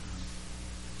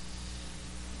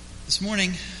This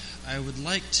morning, I would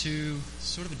like to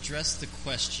sort of address the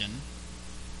question,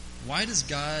 why does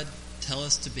God tell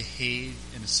us to behave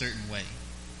in a certain way?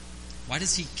 Why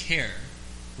does He care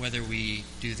whether we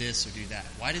do this or do that?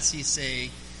 Why does He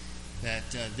say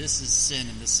that this is sin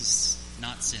and this is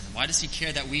not sin? Why does He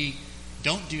care that we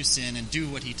don't do sin and do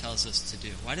what He tells us to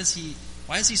do? Why is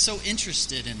He so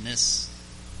interested in this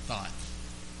thought?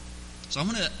 So I'm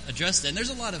going to address that. And there's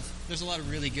a lot of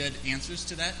really good answers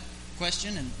to that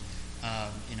question, and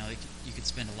you could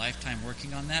spend a lifetime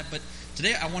working on that. But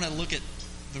today I want to look at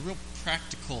the real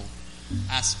practical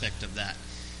aspect of that.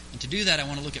 And to do that, I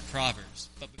want to look at Proverbs.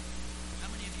 But how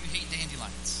many of you hate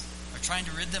dandelions? Are trying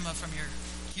to rid them of from your...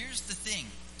 Here's the thing.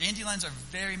 Dandelions are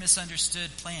very misunderstood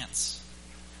plants.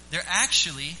 They're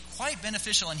actually quite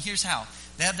beneficial, and here's how.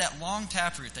 They have that long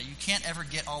taproot that you can't ever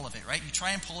get all of it, right? You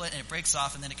try and pull it, and it breaks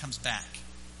off, and then it comes back.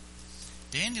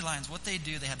 Dandelions, what they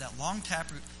do, they have that long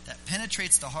taproot that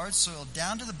penetrates the hard soil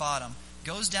down to the bottom,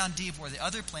 goes down deep where the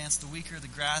other plants, the weaker, the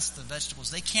grass, the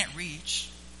vegetables, they can't reach,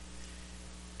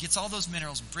 gets all those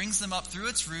minerals, brings them up through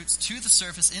its roots to the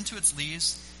surface, into its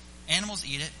leaves. Animals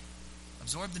eat it,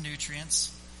 absorb the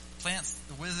nutrients. Plants,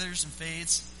 the withers and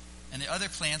fades, and the other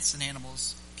plants and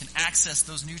animals can access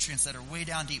those nutrients that are way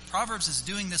down deep. Proverbs is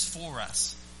doing this for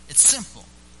us. It's simple.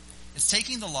 It's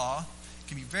taking the law. It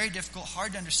can be very difficult,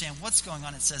 hard to understand what's going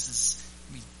on. It says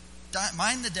this,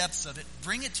 mine the depths of it,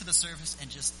 bring it to the surface, and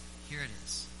just here it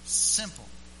is. Simple,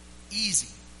 easy,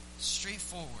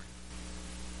 straightforward.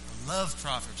 I love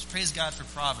Proverbs. Praise God for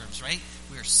Proverbs, right?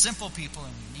 We are simple people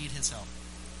and we need His help.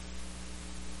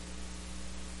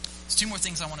 There's two more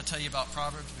things I want to tell you about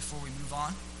Proverbs before we move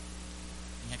on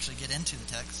and actually get into the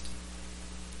text.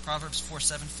 Proverbs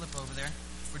 4:7, flip over there.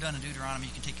 We're done in Deuteronomy.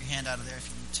 You can take your hand out of there if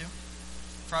you need to.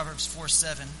 Proverbs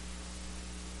 4:7.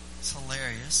 It's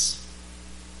hilarious.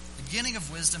 The beginning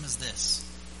of wisdom is this: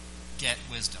 get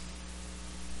wisdom.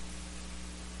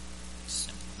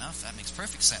 Simple enough. That makes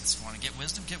perfect sense. If you want to get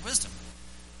wisdom, get wisdom.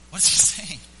 What's he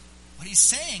saying? What he's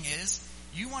saying is,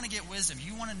 you want to get wisdom.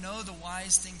 You want to know the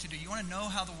wise thing to do. You want to know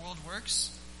how the world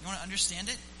works. You want to understand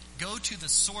it. Go to the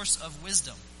source of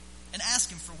wisdom and ask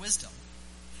Him for wisdom.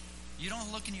 You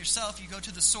don't look in yourself. You go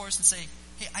to the source and say,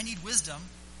 hey, I need wisdom.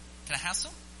 Can I have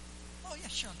some? Oh, yeah,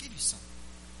 sure, I'll give you some.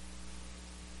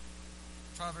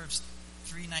 Proverbs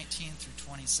 3:19 through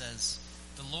 20 says,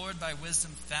 the Lord by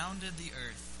wisdom founded the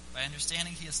earth. By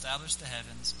understanding He established the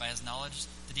heavens. By His knowledge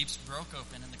the deeps broke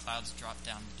open and the clouds dropped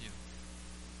down the dew.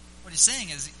 What he's saying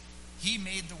is He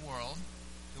made the world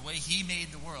the way He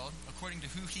made the world, according to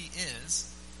who He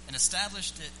is, and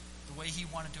established it the way He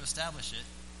wanted to establish it.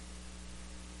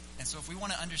 And so if we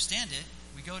want to understand it,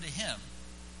 we go to Him,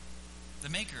 the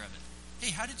maker of it.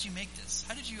 Hey, how did you make this?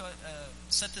 How did you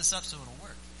set this up so it'll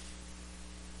work?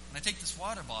 When I take this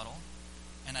water bottle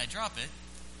and I drop it,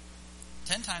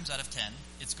 10 times out of 10,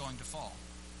 it's going to fall.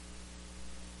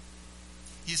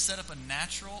 He's set up a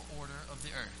natural order of the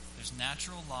earth. There's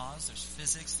natural laws, there's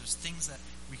physics, there's things that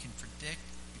we can predict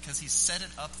because He's set it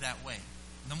up that way.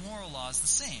 The moral law is the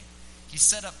same. He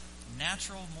set up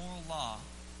natural moral law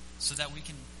so that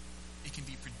it can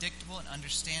be predictable and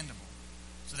understandable.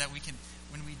 So that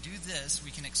when we do this,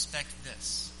 we can expect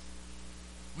this.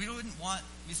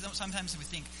 Sometimes we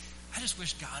think, I just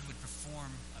wish God would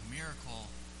perform a miracle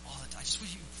all the time. I just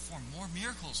wish He would perform more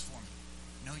miracles for me.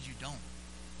 No, you don't.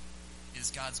 It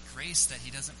is God's grace that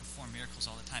He doesn't perform miracles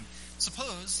all the time.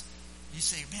 Suppose you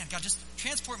say, man, God, just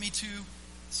transport me to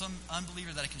some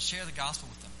unbeliever that I can share the gospel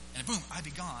with them. And boom, I'd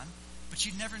be gone. But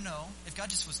you'd never know, if God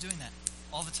just was doing that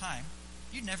all the time,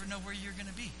 you'd never know where you're going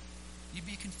to be. You'd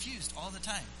be confused all the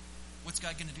time. What's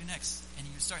God going to do next? And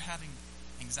you start having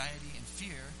anxiety and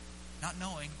fear, not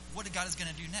knowing what God is going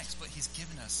to do next. But He's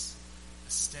given us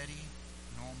a steady,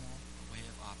 normal way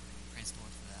of operating. Praise the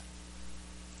Lord for that.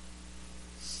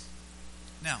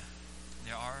 Now,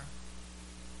 there are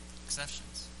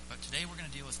exceptions. But today we're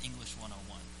going to deal with English 101.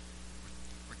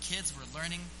 We're kids, we're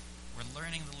learning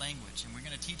the language. And we're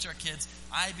going to teach our kids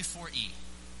I before E.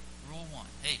 Rule 1.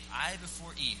 Hey, I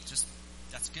before E.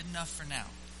 That's good enough for now.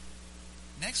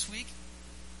 Next week,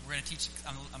 we're going to teach,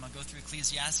 I'm going to go through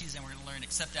Ecclesiastes, and we're going to learn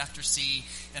except after C,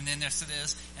 and then there's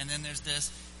this, and then there's this.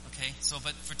 Okay,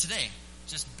 but for today,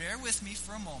 just bear with me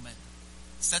for a moment.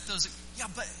 Set those,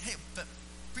 but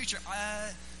preacher,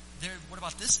 what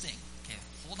about this thing? Okay,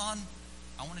 hold on.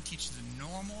 I want to teach you the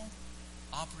normal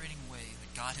operating way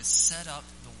that God has set up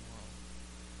the world.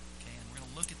 Okay, and we're going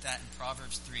to look at that in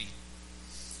Proverbs 3.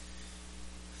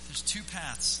 There's two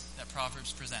paths that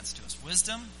Proverbs presents to us: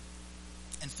 wisdom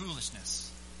and foolishness.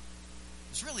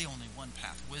 There's really only one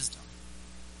path: wisdom.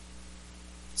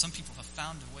 Some people have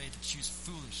found a way to choose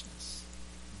foolishness.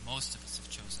 Most of us have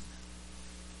chosen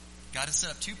that. God has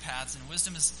set up two paths, and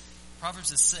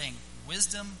Proverbs is saying,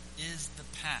 wisdom is the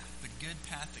path, the good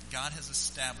path that God has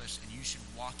established, and you should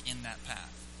walk in that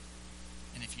path.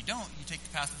 And if you don't, you take the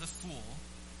path of the fool.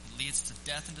 It leads to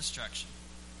death and destruction.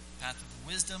 The path of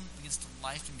wisdom leads to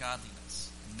life and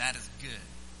godliness, and that is good.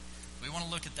 We want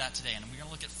to look at that today, and we're going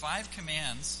to look at 5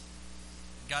 commands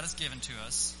God has given to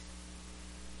us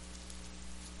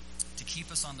to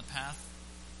keep us on the path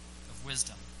of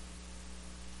wisdom.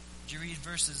 Would you read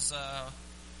verses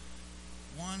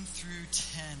 1 through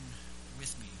 10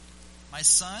 with me? My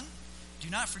son, do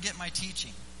not forget my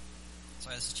teaching.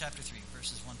 Sorry, this is chapter 3,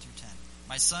 verses 1 through 10.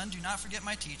 My son, do not forget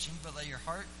my teaching, but let your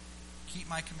heart keep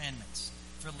my commandments.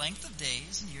 For length of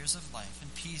days and years of life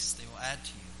and peace they will add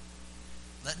to you.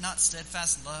 Let not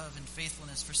steadfast love and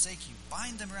faithfulness forsake you.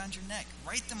 Bind them around your neck.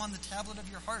 Write them on the tablet of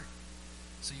your heart,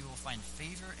 so you will find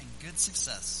favor and good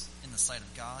success in the sight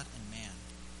of God and man.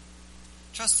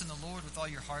 Trust in the Lord with all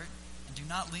your heart, and do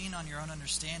not lean on your own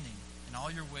understanding. In all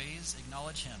your ways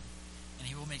acknowledge him, and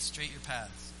he will make straight your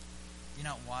paths. Be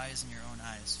not wise in your own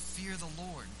eyes. Fear the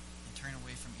Lord, and turn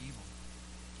away from evil.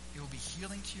 It will be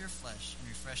healing to your flesh and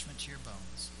refreshment to your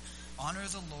bones. Honor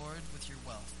the Lord with your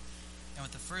wealth, and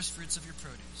with the first fruits of your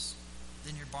produce.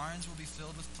 Then your barns will be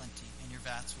filled with plenty, and your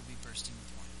vats will be bursting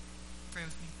with wine. Pray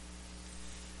with me.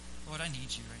 Lord, I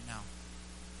need you right now.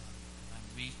 I'm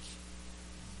weak,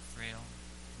 I'm frail,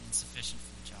 and insufficient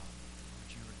for the job. Lord,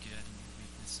 you are good, and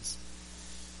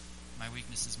my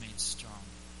weakness is made strong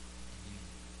in you.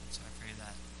 And so I pray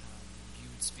that you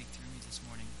would speak through me this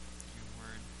morning. Your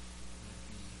word would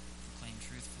be proclaimed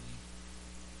truthfully.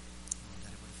 Lord,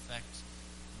 that it would affect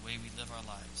the way we live our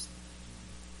lives.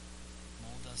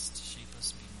 Mold us to shape us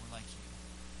to be more like you.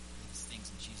 I pray these things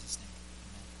in Jesus' name.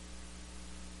 Amen.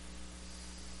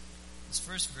 This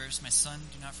first verse, my son,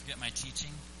 do not forget my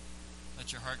teaching.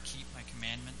 Let your heart keep my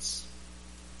commandments.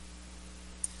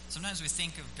 Sometimes we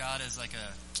think of God as like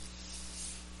a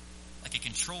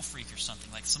control freak or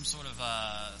something, like some sort of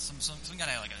some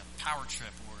guy like a power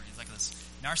trip, or he's like this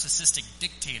narcissistic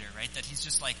dictator, right? That he's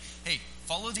just like, hey,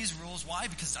 follow these rules. Why?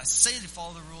 Because I say to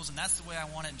follow the rules, and that's the way I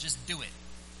want it, and just do it.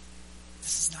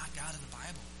 This is not God of the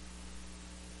Bible.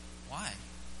 Why?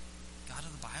 God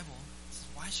of the Bible says,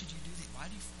 why should you do this?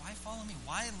 Why follow me?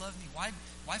 Why love me?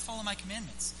 Why follow my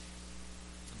commandments?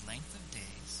 For length of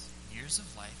days, years of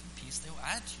life, and peace they will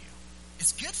add to you.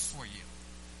 It's good for you.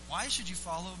 Why should you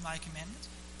follow my commandments?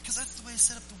 Because that's the way I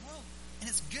set up the world, and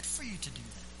it's good for you to do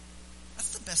that.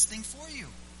 That's the best thing for you.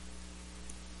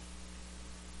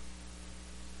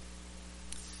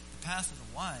 The path of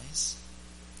the wise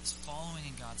is following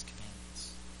in God's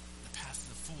commandments. The path of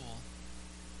the fool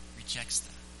rejects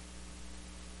that.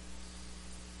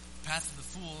 The path of the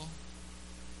fool,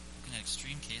 in an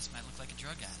extreme case, might look like a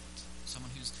drug addict.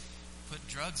 Someone who's put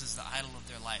drugs as the idol of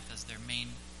their life, as their main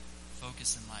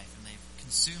focus in life, and they've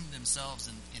consumed themselves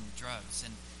in drugs.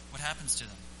 And what happens to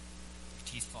them? Their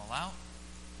teeth fall out,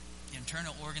 the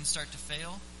internal organs start to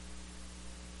fail,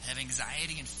 have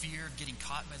anxiety and fear of getting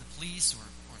caught by the police or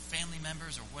family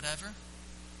members or whatever.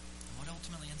 And what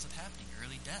ultimately ends up happening?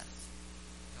 Early death.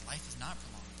 Their life is not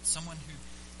prolonged. Someone who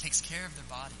takes care of their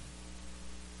body,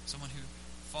 someone who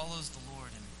follows the Lord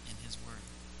in his word.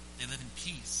 They live in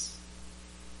peace.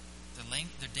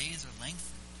 Their days are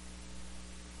lengthened.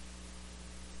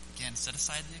 Again, set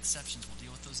aside the exceptions. We'll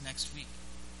deal with those next week.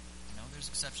 I know there's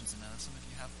exceptions, and some of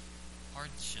you have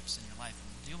hardships in your life, and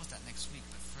we'll deal with that next week.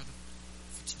 But for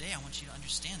today, I want you to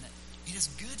understand that it is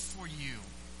good for you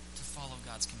to follow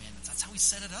God's commandments. That's how he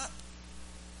set it up.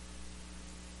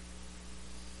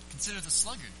 Consider the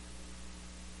sluggard.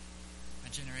 My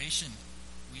generation,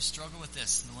 we struggle with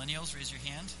this. Millennials, raise your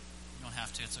hand. You don't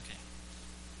have to, it's okay.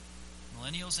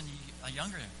 Millennials and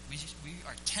younger, we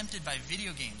are tempted by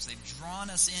video games. They've drawn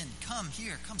us in. Come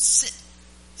here, come sit.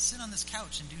 Sit on this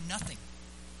couch and do nothing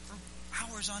for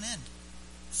hours on end.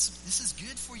 This is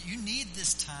good for you. You need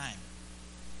this time.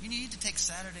 You need to take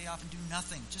Saturday off and do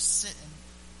nothing. Just sit and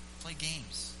play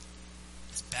games.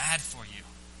 It's bad for you.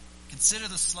 Consider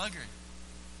the sluggard.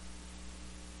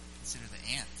 Consider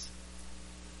the ant.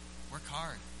 Work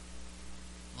hard.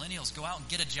 Millennials, go out and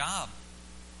get a job.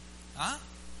 Huh?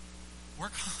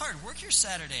 Work hard. Work your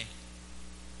Saturday.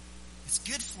 It's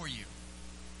good for you.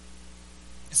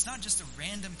 It's not just a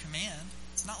random command.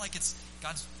 It's not like it's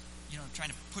God's, trying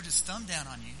to put his thumb down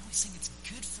on you. No, he's saying it's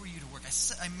good for you to work.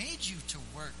 I made you to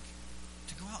work,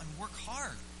 to go out and work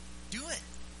hard. Do it.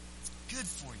 It's good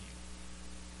for you.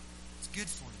 It's good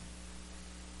for you.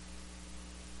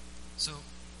 So,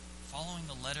 following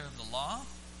the letter of the law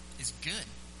is good.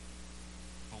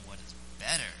 But what is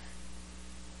better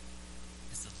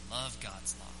is the love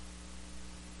God's law,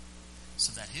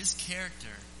 so that his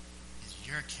character is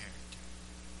your character.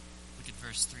 Look at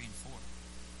verse 3 and 4.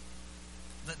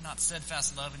 Let not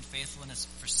steadfast love and faithfulness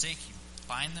forsake you.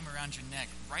 Bind them around your neck.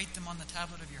 Write them on the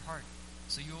tablet of your heart,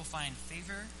 so you will find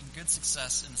favor and good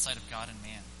success in the sight of God and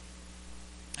man.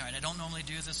 All right, I don't normally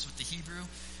do this with the Hebrew,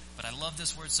 but I love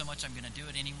this word so much I'm going to do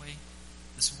it anyway.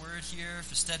 This word here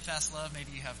for steadfast love,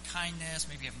 maybe you have kindness,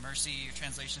 maybe you have mercy, your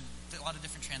translation, a lot of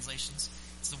different translations.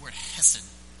 It's the word hesed.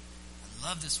 I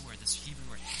love this word, this Hebrew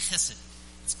word hesed.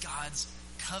 It's God's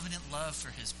covenant love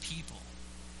for his people.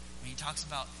 When he talks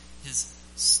about his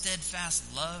steadfast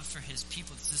love for his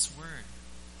people, it's this word.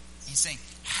 He's saying,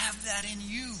 have that in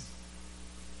you.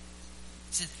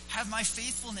 He said, have my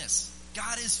faithfulness.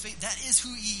 God is faithful. That is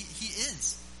who he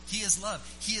is. He is love.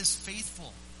 He is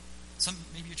faithful.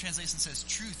 Maybe your translation says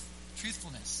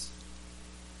truthfulness.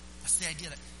 That's the idea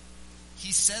that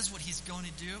he says what he's going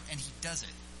to do and he does it.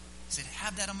 He said,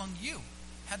 have that among you.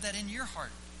 Have that in your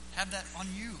heart. Have that on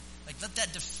you. Like, let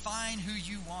that define who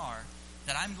you are,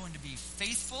 that I'm going to be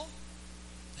faithful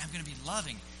and I'm going to be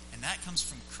loving. And that comes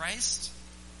from Christ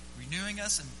renewing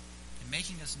us and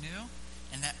making us new,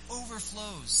 and that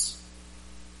overflows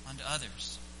onto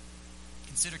others.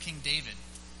 Consider King David.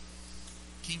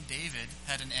 King David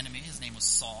had an enemy. His name was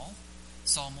Saul.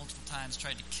 Saul multiple times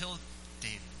tried to kill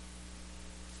David.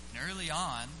 And early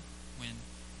on,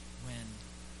 when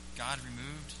God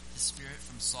removed his spirit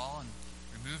from Saul and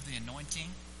removed the anointing,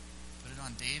 put it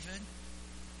on David,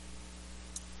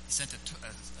 he sent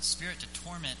a spirit to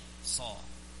torment Saul.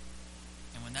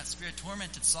 And when that spirit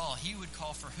tormented Saul, he would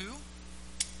call for who?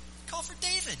 Call for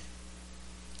David.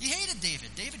 He hated David.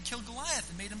 David killed Goliath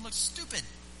and made him look stupid.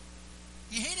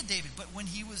 He hated David, but when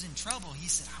he was in trouble, he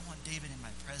said, I want David in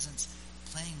my presence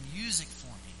playing music for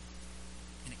me.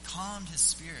 And it calmed his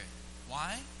spirit.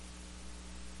 Why?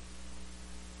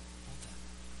 Hold that.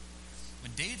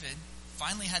 When David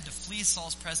finally had to flee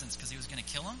Saul's presence because he was going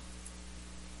to kill him,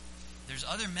 there's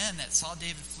other men that saw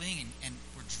David fleeing and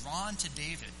were drawn to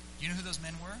David. Do you know who those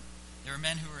men were? They were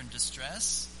men who were in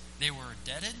distress. They were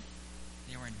indebted.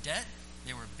 They were in debt.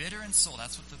 They were bitter in soul.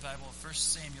 That's what the Bible, 1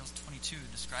 Samuel 22,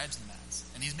 describes them as.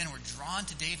 And these men were drawn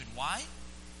to David. Why?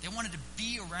 They wanted to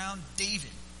be around David.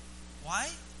 Why?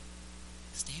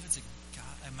 Because David's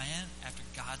a man after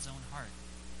God's own heart.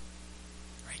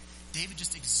 Right? David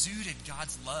just exuded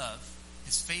God's love,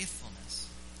 his faithfulness.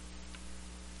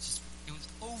 It was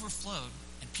overflowed,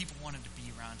 and people wanted to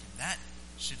be around him. That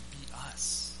should be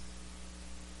us.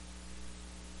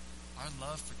 Our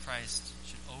love for Christ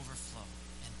should overflow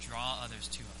and draw others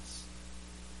to us.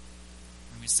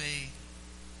 When we say,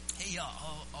 hey,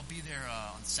 I'll be there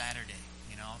on Saturday.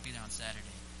 I'll be there on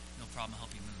Saturday. No problem, I'll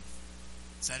help you move.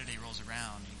 Saturday rolls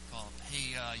around, and you call up,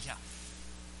 hey,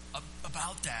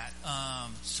 about that.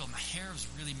 So my hair was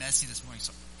really messy this morning,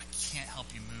 so I can't help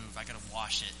you move. I got to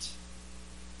wash it.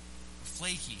 We're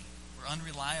flaky. We're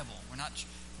unreliable. We're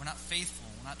not faithful.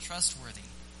 We're not trustworthy.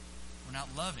 We're not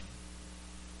loving.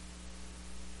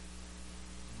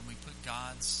 When we put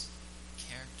God's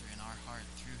character in our heart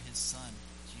through his Son,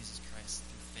 Jesus Christ,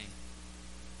 through faith,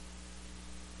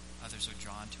 others are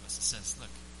drawn to us. It says,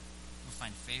 look, we'll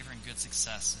find favor and good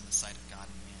success in the sight of God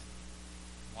and man.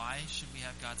 Why should we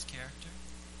have God's character?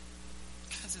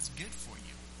 Because it's good for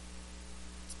you.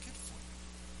 It's good for you.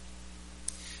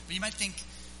 But you might think,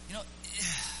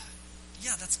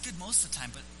 yeah, that's good most of the time,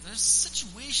 but there's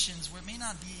situations where it may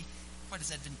not be quite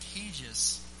as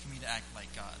advantageous for me to act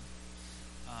like God.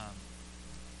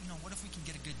 What if we can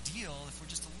get a good deal if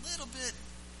we're just a little bit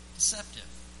deceptive?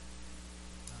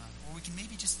 Or we can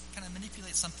maybe just kind of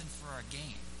manipulate something for our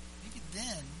gain. Maybe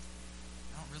then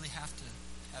I don't really have to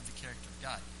have the character of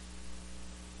God.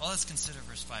 Well, let's consider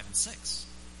verse 5 and 6.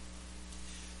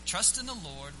 Trust in the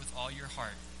Lord with all your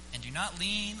heart, and do not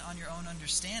lean on your own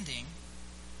understanding.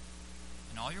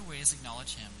 In all your ways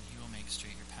acknowledge him, and he will make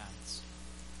straight your paths.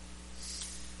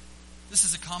 This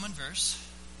is a common verse,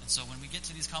 and so when we get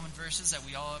to these common verses that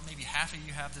we all, maybe half of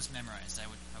you have this memorized, I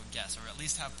would guess, or at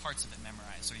least have parts of it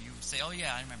memorized, or you would say, oh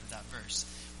yeah, I remember that verse.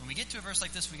 When we get to a verse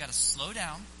like this, we got to slow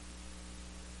down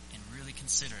and really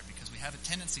consider it, because we have a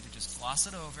tendency to just gloss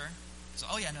it over. So,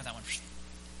 oh yeah, I know that one.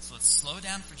 So let's slow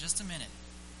down for just a minute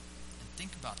and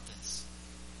think about this.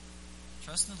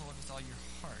 Trust in the Lord with all your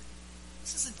heart.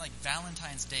 This isn't like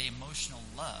Valentine's Day emotional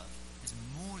love. It's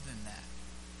more than that.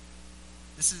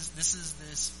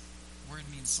 This word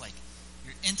means like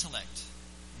your intellect,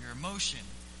 your emotion,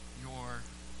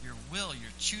 your will,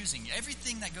 your choosing,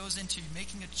 everything that goes into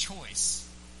making a choice.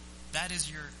 That is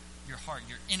your heart,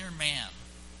 your inner man.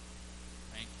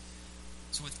 Right?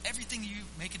 So with everything you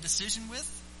make a decision with,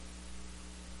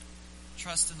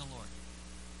 trust in the Lord.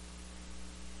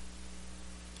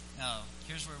 Now,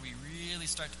 here's where we really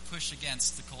start to push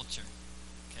against the culture.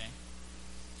 Okay?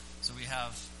 So we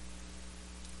have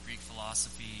Greek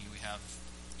philosophy, we have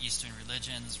Eastern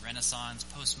religions, Renaissance,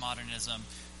 postmodernism,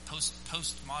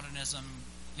 postmodernism,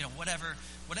 whatever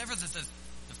the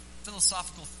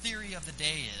philosophical theory of the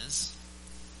day is,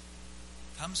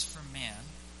 comes from man,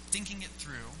 thinking it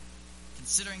through,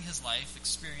 considering his life,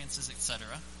 experiences, etc.,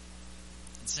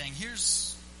 and saying,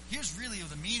 here's really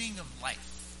the meaning of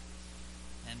life.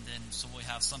 And then so we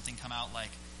have something come out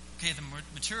like, okay, the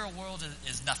material world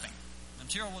is nothing. The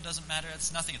material world doesn't matter.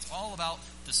 It's nothing. It's all about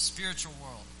the spiritual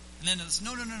world. And then it's,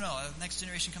 no. The next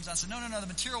generation comes out and says, no. The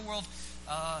material world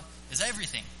is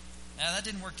everything. Now, that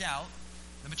didn't work out.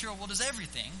 The material world is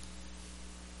everything.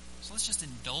 So let's just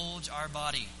indulge our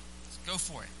body. Let's go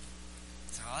for it.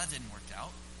 So that didn't work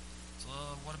out. So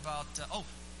what about,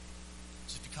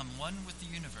 just become one with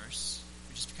the universe.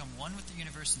 We just become one with the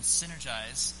universe and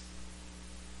synergize.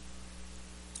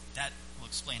 That will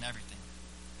explain everything.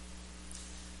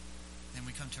 Then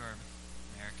we come to our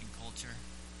American culture.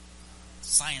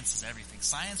 Science is everything.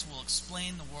 Science will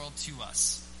explain the world to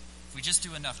us. If we just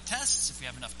do enough tests, if we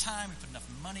have enough time, we put enough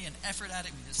money and effort at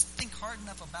it, we just think hard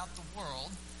enough about the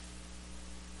world,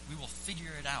 we will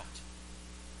figure it out.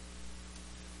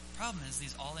 The problem is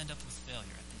these all end up with failure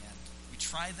at the end. We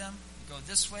try them, we go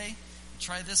this way, we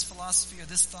try this philosophy or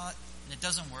this thought, and it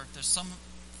doesn't work. There's some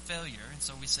failure, and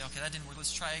so we say, okay, that didn't work.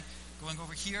 Let's try going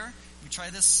over here. We try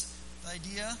this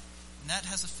idea, and that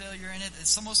has a failure in it.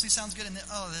 It mostly sounds good, and then,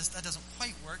 that doesn't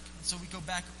quite work. And so we go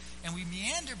back, and we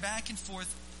meander back and forth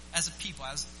as a people,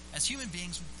 as human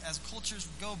beings, as cultures,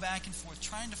 we go back and forth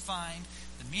trying to find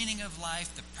the meaning of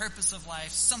life, the purpose of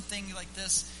life, something like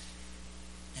this,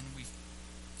 and we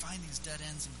find these dead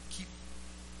ends and keep.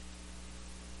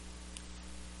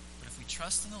 But if we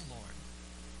trust in the Lord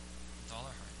with all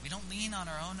our heart, we don't lean on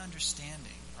our own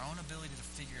understanding, our own ability to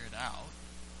figure it out.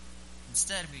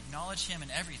 Instead, we acknowledge Him in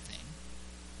everything.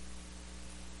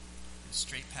 A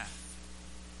straight path.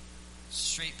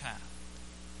 Straight path.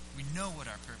 We know what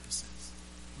our purpose is.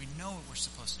 We know what we're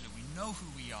supposed to do. We know who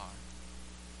we are.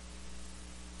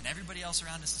 And everybody else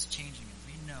around us is changing, and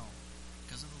we know,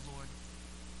 because of the Lord,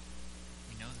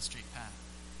 we know the straight path.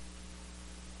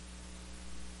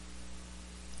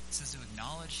 It says to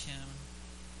acknowledge Him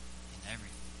in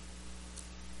everything.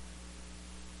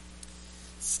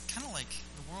 It's kind of like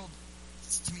the world,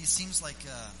 to me, seems like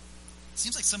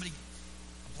somebody,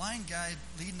 a blind guy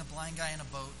leading a blind guy in a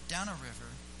boat down a river,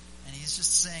 and he's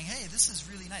just saying, hey, this is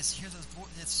really nice. Hear those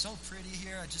it's so pretty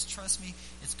here. Just trust me.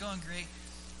 It's going great.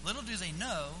 Little do they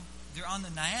know, they're on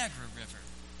the Niagara River.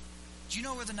 Do you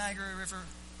know where the Niagara River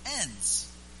ends?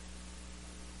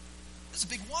 There's a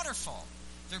big waterfall.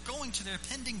 They're going to their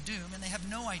impending doom, and they have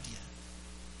no idea.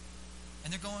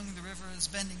 And they're going, the river is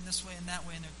bending this way and that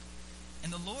way,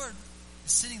 and the Lord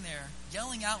is sitting there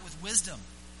yelling out with wisdom,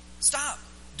 stop!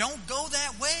 Don't go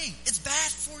that way! It's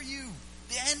bad for you!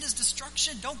 The end is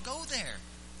destruction. Don't go there.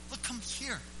 Look, come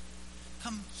here.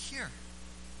 Come here.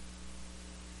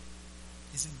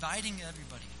 He's inviting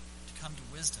everybody to come to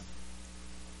wisdom.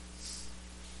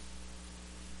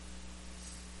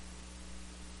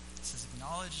 It says,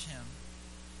 acknowledge Him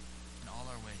in all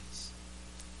our ways.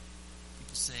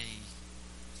 People say,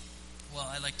 well,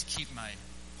 I like to keep my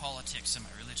politics and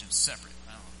my religion separate.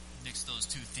 I don't mix those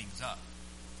two things up.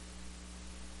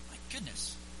 My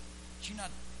goodness.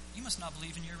 You must not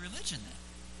believe in your religion then.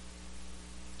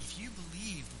 If you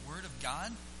believe the Word of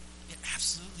God, it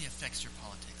absolutely affects your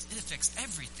politics. It affects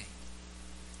everything.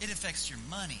 It affects your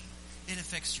money. It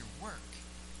affects your work.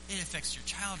 It affects your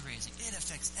child raising. It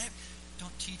affects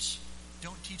Don't teach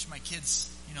my kids,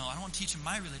 I don't want to teach them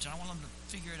my religion. I want them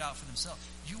to figure it out for themselves.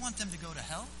 You want them to go to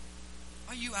hell?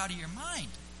 Are you out of your mind?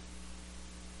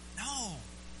 No.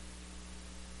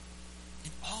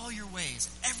 In all your ways,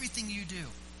 everything you do,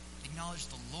 acknowledge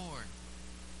the Lord,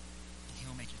 and He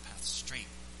will make your path straight.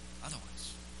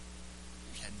 Otherwise,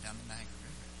 you're heading down the Niagara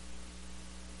River.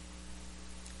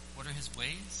 What are His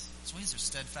ways? His ways are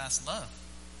steadfast love,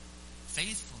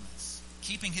 faithfulness,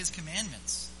 keeping His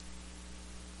commandments.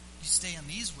 You stay on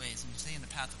these ways, and you stay in the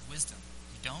path of wisdom.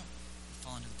 You don't, you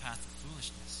fall into the path of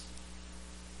foolishness.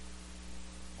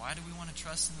 Why do we want to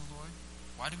trust in the Lord?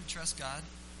 Why do we trust God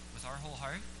with our whole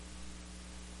heart?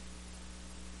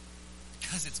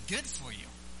 Because it's good for you.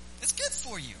 It's good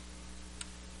for you.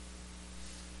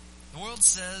 The world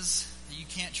says that you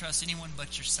can't trust anyone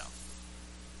but yourself.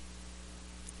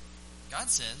 God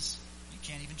says you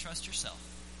can't even trust yourself.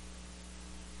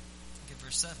 Look at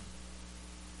verse 7.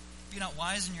 Be not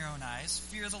wise in your own eyes.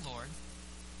 Fear the Lord.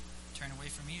 Turn away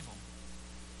from evil.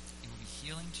 It will be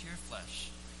healing to your flesh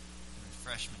and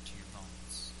refreshment to your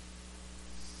bones.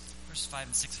 Verse 5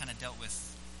 and 6 kind of dealt with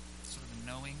sort of a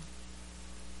knowing,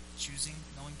 choosing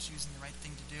the right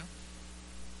thing to do.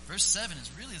 Verse 7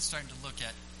 is really starting to look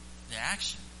at the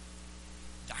action,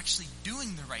 actually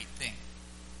doing the right thing.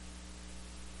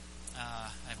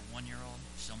 I have a 1-year-old,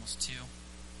 she's almost 2,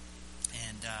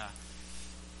 and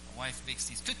my wife bakes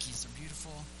these cookies. They're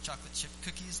beautiful chocolate chip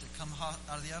cookies that come hot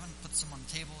out of the oven, puts them on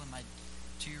the table, and my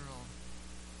 2-year-old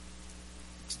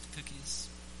looks at the cookies,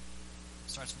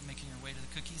 starts making her way to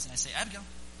the cookies, and I say, Abigail,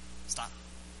 stop.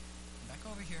 Come back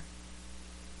over here.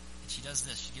 And she does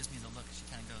this. She gives me the look. She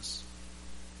kind of goes.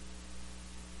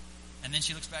 And then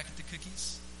she looks back at the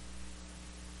cookies.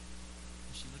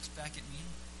 And she looks back at me.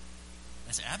 And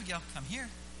I say, Abigail, come here.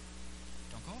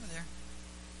 Don't go over there.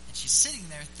 And she's sitting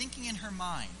there thinking in her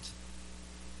mind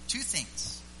 2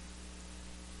 things.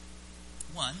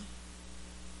 1,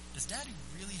 does Daddy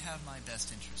really have my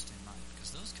best interest in mind?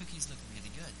 Because those cookies look really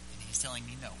good. And he's telling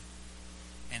me no.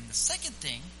 And the second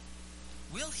thing,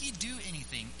 will he do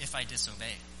anything if I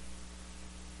disobey?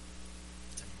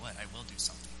 I'll tell you what, I will do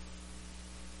something.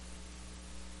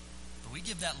 But we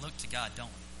give that look to God, don't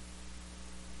we?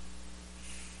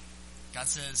 God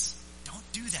says,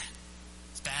 don't do that.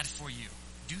 It's bad for you.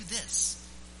 Do this.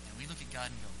 And we look at God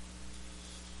and go,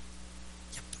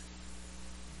 yep,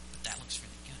 but that looks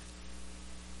really good.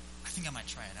 I think I might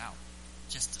try it out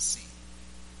just to see.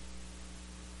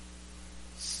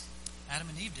 Adam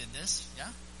and Eve did this,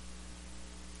 yeah?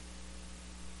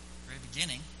 Very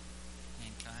beginning,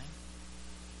 mankind.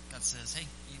 God says, hey,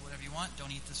 eat whatever you want.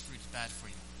 Don't eat this fruit. It's bad for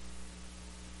you.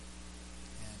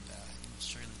 And you will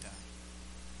surely die.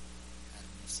 Adam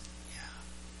and Eve said, yeah.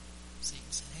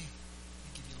 Satan said, hey,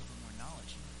 I'll give you a little bit more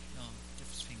knowledge. You know the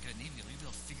difference between good and evil. You'll be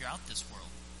able to figure out this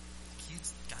world. Like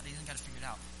God hasn't got to figure it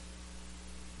out.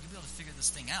 You'll be able to figure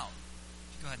this thing out.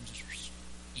 If you go ahead and just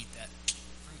eat that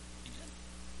fruit, you good?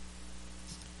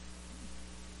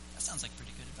 That sounds like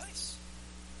pretty good advice.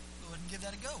 Go ahead and give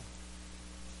that a go.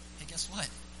 Hey, guess what?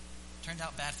 Turned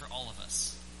out bad for all of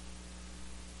us.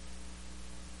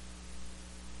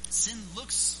 Sin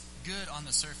looks good on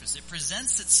the surface. It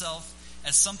presents itself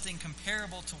as something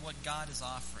comparable to what God is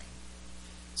offering.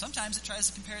 Sometimes it tries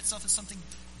to compare itself as something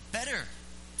better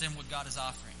than what God is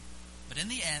offering. But in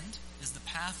the end is the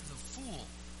path of the fool.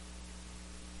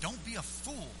 Don't be a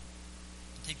fool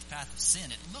to take the path of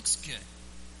sin. It looks good.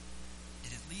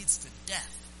 It leads to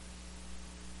death.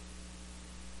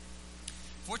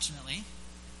 Fortunately,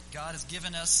 God has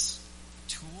given us a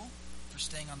tool for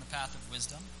staying on the path of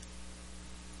wisdom.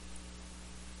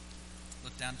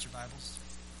 Look down at your Bibles.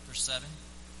 Verse 7.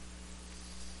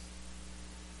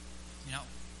 You know,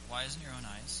 wise in your own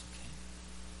eyes. Okay.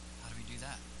 How do we do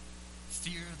that?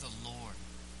 Fear the Lord.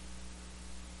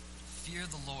 Fear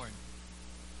the Lord.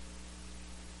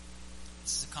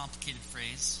 This is a complicated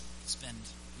phrase. I could spend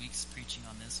weeks preaching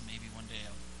on this, and maybe one day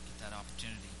I'll get that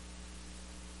opportunity.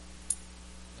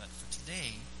 But for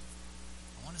today,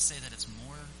 I want to say that it's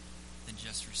more than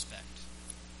just respect.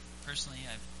 Personally,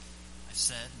 I've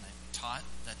said and I've taught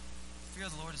that fear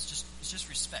of the Lord is just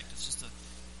respect. It's just a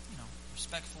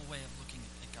respectful way of looking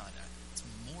at God. It's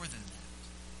more than that.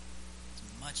 It's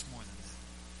much more than that.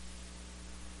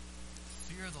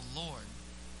 Fear of the Lord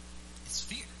is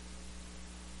fear.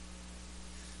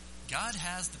 God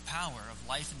has the power of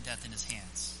life and death in his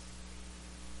hands.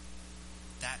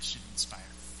 That should inspire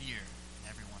fear in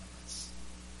every one of us.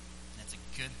 And it's a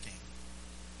good thing.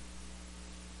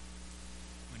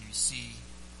 When you see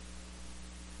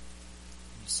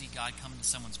God come into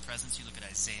someone's presence, you look at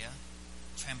Isaiah,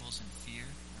 trembles in fear.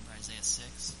 Remember Isaiah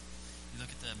 6? You look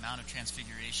at the Mount of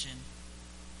Transfiguration,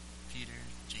 Peter,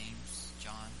 James,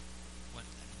 John.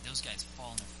 Those guys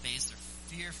fall on their face.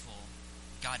 They're fearful.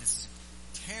 God is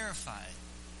terrified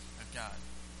of God.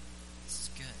 This is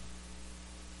good.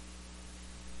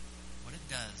 What it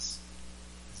does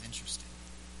is interesting.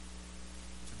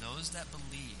 For those that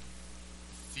believe,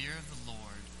 the fear of the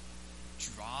Lord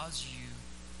draws you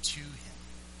to him.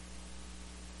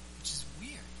 Which is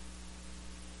weird.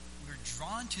 We're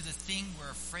drawn to the thing we're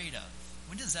afraid of.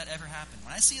 When does that ever happen?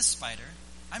 When I see a spider,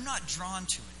 I'm not drawn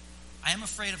to it. I am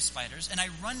afraid of spiders, and I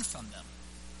run from them.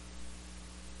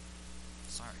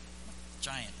 Sorry, I'm a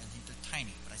giant, and they're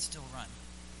tiny, but I still run.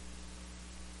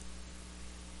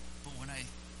 But when I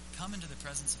come into the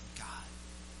presence of God,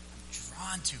 I'm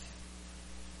drawn to him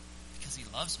because he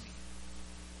loves me.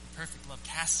 And perfect love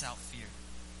casts out fear.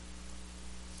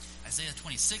 Isaiah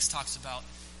 26 talks about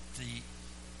the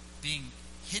being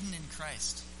hidden in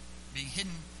Christ, being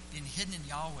hidden in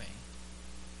Yahweh,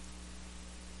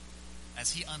 as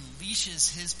he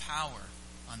unleashes his power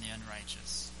on the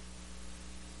unrighteous.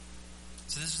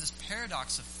 So there's this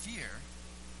paradox of fear.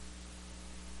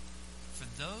 For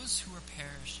those who are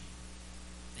perishing,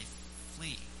 they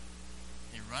flee.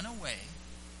 They run away.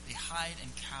 They hide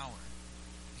and cower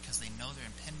because they know their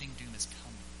impending doom is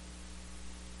coming.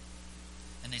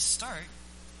 And they start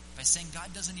by saying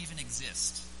God doesn't even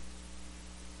exist.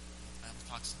 The Bible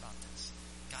talks about this.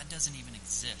 God doesn't even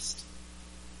exist.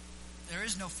 There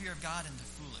is no fear of God in the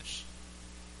foolish.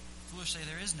 The foolish say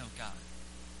there is no God.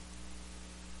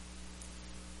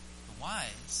 The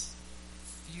wise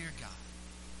fear God,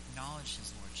 acknowledge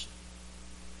His lordship,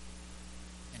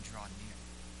 and draw near.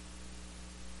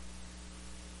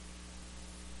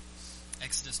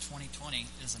 Exodus 20:20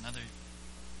 is another.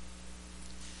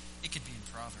 It could be in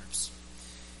Proverbs.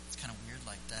 It's kind of weird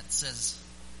like that. It says,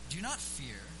 "Do not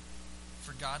fear,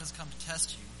 for God has come to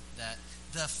test you, that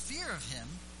the fear of Him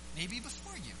may be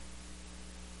before you,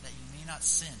 that you may not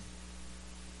sin."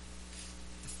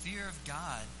 The fear of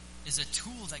God is a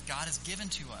tool that God has given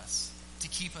to us to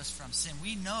keep us from sin.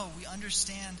 We know, we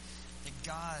understand that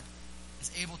God is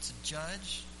able to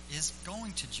judge, is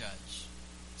going to judge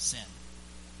sin.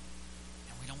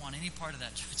 And we don't want any part of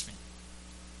that judgment.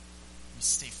 We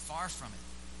stay far from it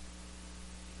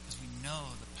because we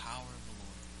know the power of the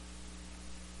Lord.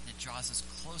 And it draws us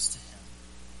close to Him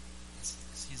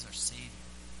as He's our Savior.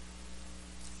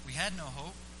 We had no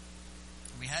hope.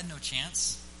 We had no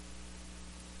chance.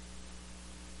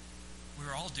 We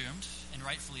were all doomed, and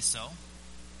rightfully so,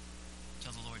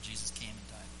 until the Lord Jesus came and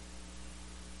died.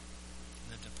 He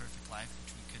lived a perfect life,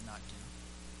 which we could not do.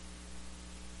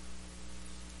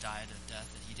 Died a death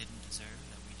that He didn't deserve,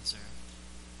 that we deserved.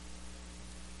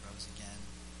 Rose again,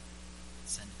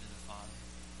 ascended to the Father,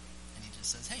 and He just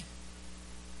says, "Hey,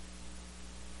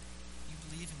 you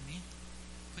believe in me,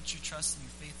 put your trust and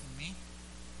your faith in me,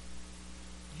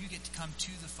 you get to come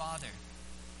to the Father."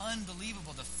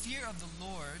 Unbelievable. The fear of the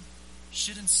Lord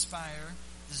should inspire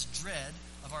this dread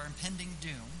of our impending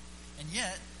doom. And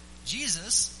yet,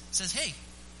 Jesus says, "Hey,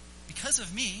 because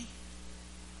of me,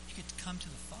 you get to come to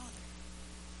the Father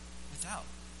without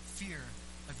fear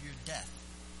of your death,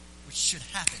 which should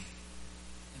happen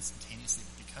instantaneously.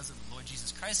 Because of the Lord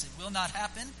Jesus Christ, it will not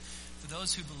happen for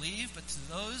those who believe, but to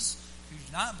those who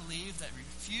do not believe, that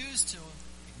refuse to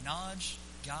acknowledge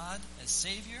God as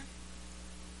Savior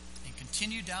and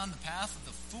continue down the path of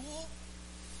the fool,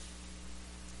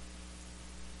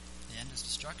 the end is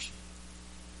destruction,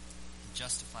 and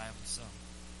justifiably so.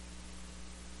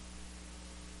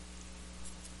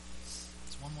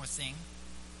 There's one more thing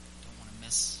I don't want to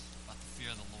miss about the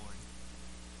fear of the Lord.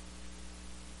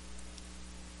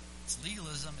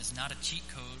 Legalism is not a cheat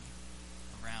code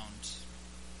around.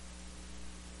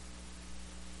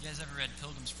 You guys ever read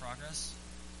Pilgrim's Progress?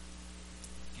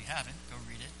 If you haven't, go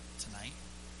read it tonight.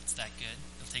 It's that good.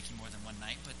 It'll take you more than one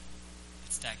night, but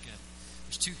it's that good.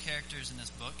 There's two characters in this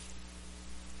book,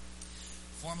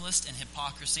 formalist and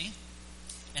hypocrisy,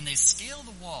 and they scale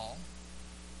the wall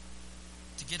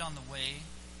to get on the way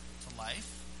to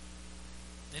life.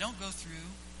 They don't go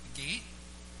through the gate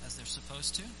as they're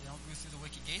supposed to. They don't go through the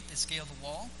wicket gate. They scale the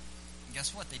wall. And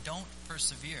guess what? They don't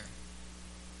persevere.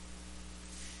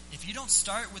 If you don't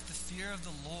start with the fear of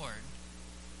the Lord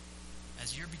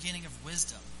as your beginning of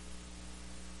wisdom,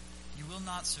 you will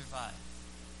not survive.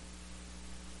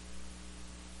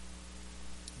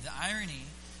 The irony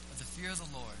of the fear of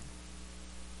the Lord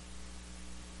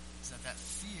is that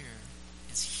fear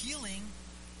is healing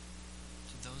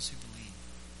to those who believe.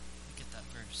 Look at that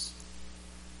verse.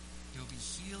 It will be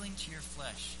healing to your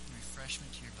flesh and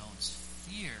refreshment to your bones.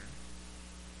 Fear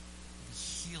will be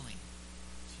healing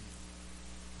to you.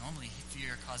 Normally,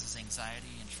 fear causes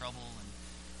anxiety and trouble and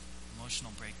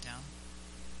emotional breakdown.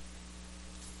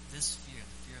 This fear,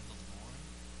 the fear of the Lord,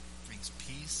 brings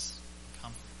peace and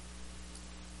comfort.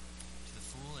 To the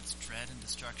fool, it's dread and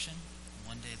destruction. And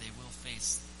one day they will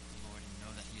face the Lord and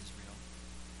know that He is real.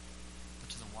 But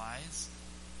to the wise,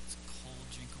 it's a cold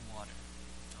drink of water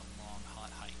after a long,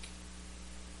 hot hike.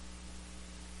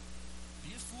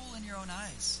 Be a fool in your own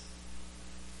eyes.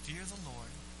 Fear the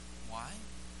Lord. Why?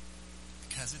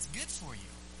 Because it's good for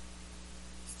you.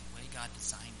 It's the way God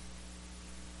designed it.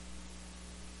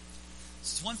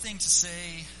 It's one thing to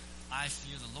say, "I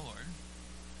fear the Lord,"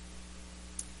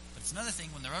 but it's another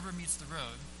thing when the rubber meets the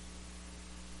road,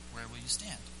 where will you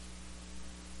stand?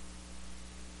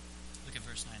 Look at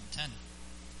verse 9 and 10.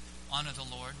 "Honor the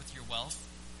Lord with your wealth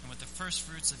and with the first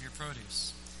fruits of your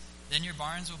produce. Then your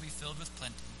barns will be filled with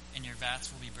plenty, and your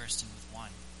vats will be bursting with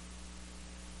wine."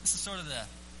 This is sort of the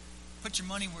put your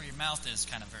money where your mouth is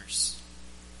kind of verse.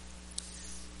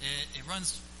 It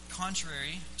runs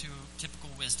contrary to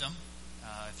typical wisdom.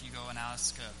 If you go and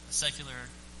ask a secular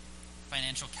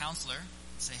financial counselor,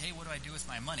 say, hey, what do I do with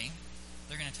my money?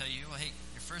 They're going to tell you, well, hey,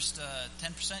 your first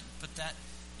 10%, put that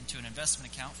into an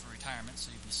investment account for retirement so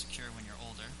you'll be secure when you're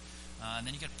older. And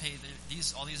then you got to pay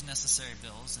all these necessary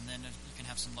bills, and then you can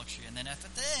have some luxury. And then if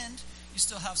at the end you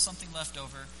still have something left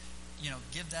over,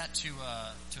 give that to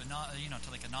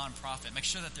like a nonprofit. Make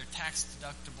sure that they're tax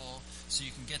deductible so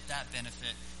you can get that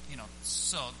benefit.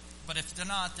 But if they're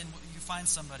not, then you find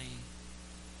somebody,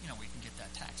 where you can get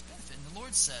that tax benefit. And the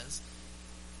Lord says,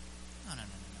 no.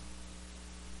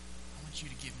 I want you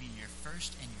to give me your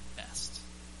first and your best,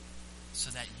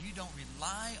 so that you don't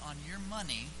rely on your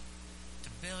money to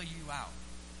bail you out.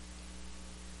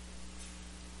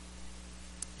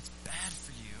 It's bad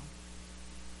for you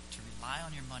to rely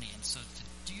on your money, and so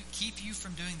to keep you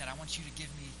from doing that, I want you to give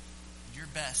me your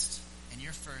best and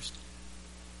your first.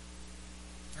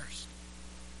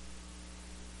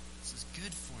 This is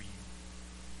good for you.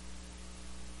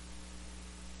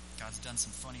 God's done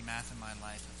some funny math in my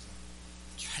life.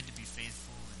 I've tried to be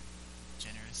faithful and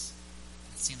generous.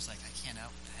 It seems like I can't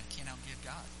outgive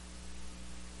God.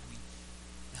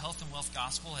 The health and wealth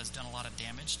gospel has done a lot of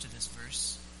damage to this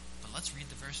verse, but let's read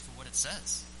the verse for what it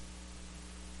says.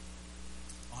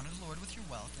 Honor the Lord with your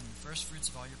wealth and the first fruits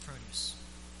of all your produce.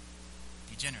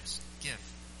 Be generous. Give.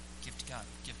 Give to God.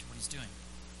 Give to what He's doing.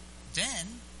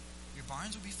 Then your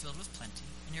barns will be filled with plenty,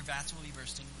 and your vats will be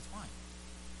bursting with wine.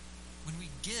 When we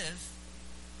give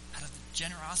out of the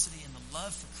generosity and the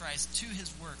love for Christ to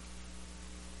His work,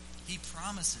 He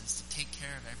promises to take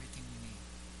care of everything we need,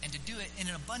 and to do it in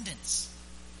an abundance,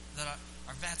 that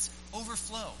our vats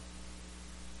overflow.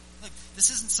 Look,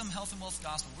 this isn't some health and wealth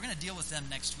gospel. We're going to deal with them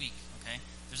next week, okay?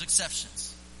 There's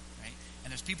exceptions, right?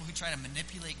 And there's people who try to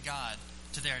manipulate God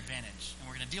to their advantage. And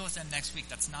we're going to deal with them next week.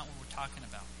 That's not what we're talking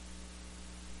about.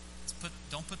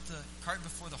 Don't put the cart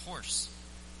before the horse.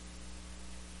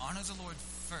 Honor the Lord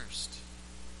first.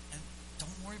 And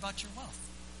don't worry about your wealth.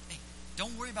 Hey,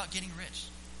 don't worry about getting rich.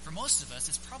 For most of us,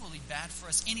 it's probably bad for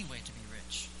us anyway to be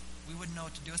rich. We wouldn't know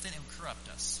what to do with it. It would corrupt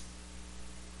us.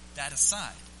 That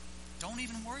aside, don't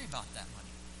even worry about that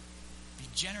money. Be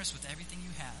generous with everything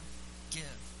you have. Give.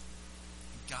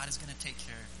 And God is going to take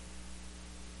care of you.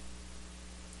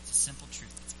 It's a simple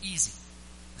truth. It's easy.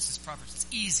 This is Proverbs. It's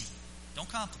easy. Don't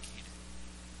complicate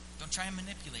it. Don't try and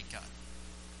manipulate God.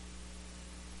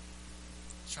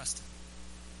 Trust Him.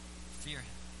 Fear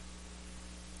Him.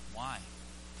 Why?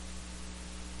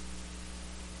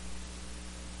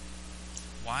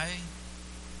 Why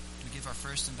do we give our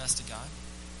first and best to God?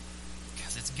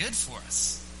 Because it's good for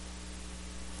us.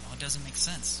 No, it doesn't make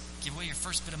sense. Give away your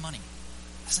first bit of money.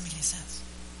 It doesn't make any sense.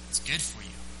 It's good for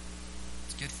you.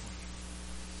 It's good for you.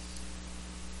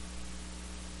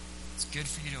 It's good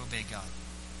for you to obey God.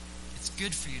 It's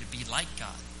good for you to be like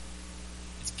God.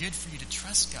 It's good for you to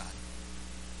trust God.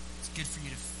 It's good for you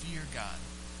to fear God.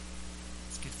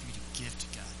 It's good for you to give to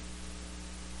God.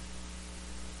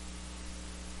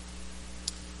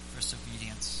 First,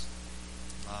 obedience,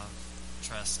 love,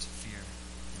 trust, fear,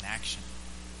 and action.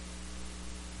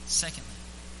 Secondly,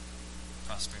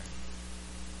 prosperity.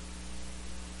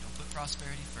 Don't put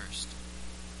prosperity first.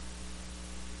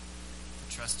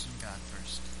 Put trust in God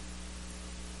first.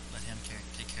 Let Him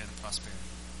take care of the prosperity.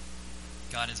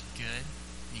 God is good,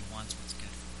 and He wants what's good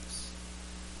for us.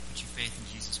 Put your faith in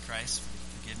Jesus Christ for the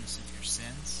forgiveness of your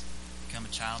sins. Become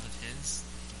a child of His.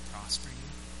 He can prosper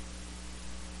you.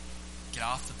 Get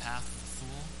off the path of the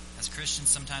fool. As Christians,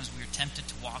 sometimes we are tempted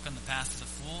to walk on the path of the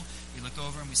fool. We look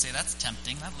over and we say, that's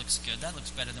tempting. That looks good. That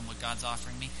looks better than what God's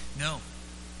offering me. No.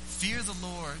 Fear the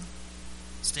Lord.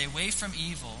 Stay away from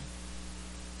evil.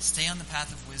 Stay on the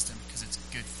path of wisdom because it's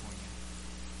good for you.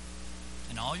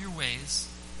 In all your ways,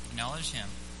 acknowledge Him.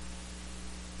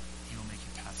 He will make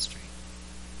your path straight.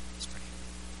 Let's pray.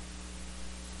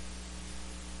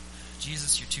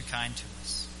 Jesus, you're too kind to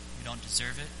us. We don't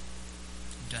deserve it.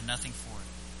 We've done nothing for it.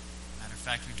 Matter of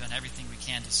fact, we've done everything we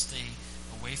can to stay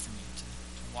away from you, to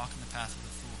walk in the path of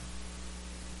the fool.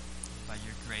 By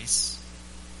your grace,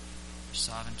 your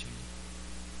sovereignty,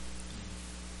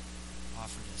 you've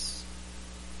offered us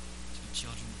to be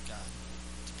children of God,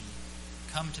 to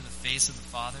come to the face of the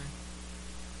Father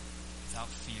without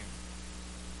fear,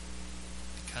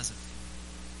 because of fear.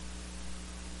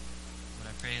 Lord,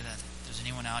 I pray that if there's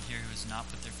anyone out here who has not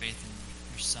put their faith in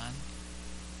your Son,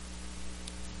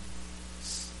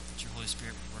 your Holy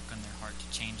Spirit would work on their heart to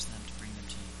change them, to bring them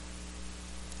to you.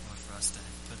 Lord, for us that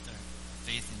have put their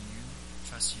faith in you,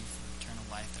 trust you for eternal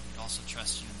life, that we'd also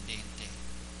trust you in the day-to-day.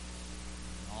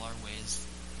 In all our ways,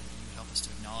 that you would help us to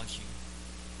acknowledge you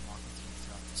and walk with you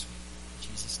throughout this week.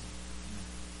 In Jesus' name.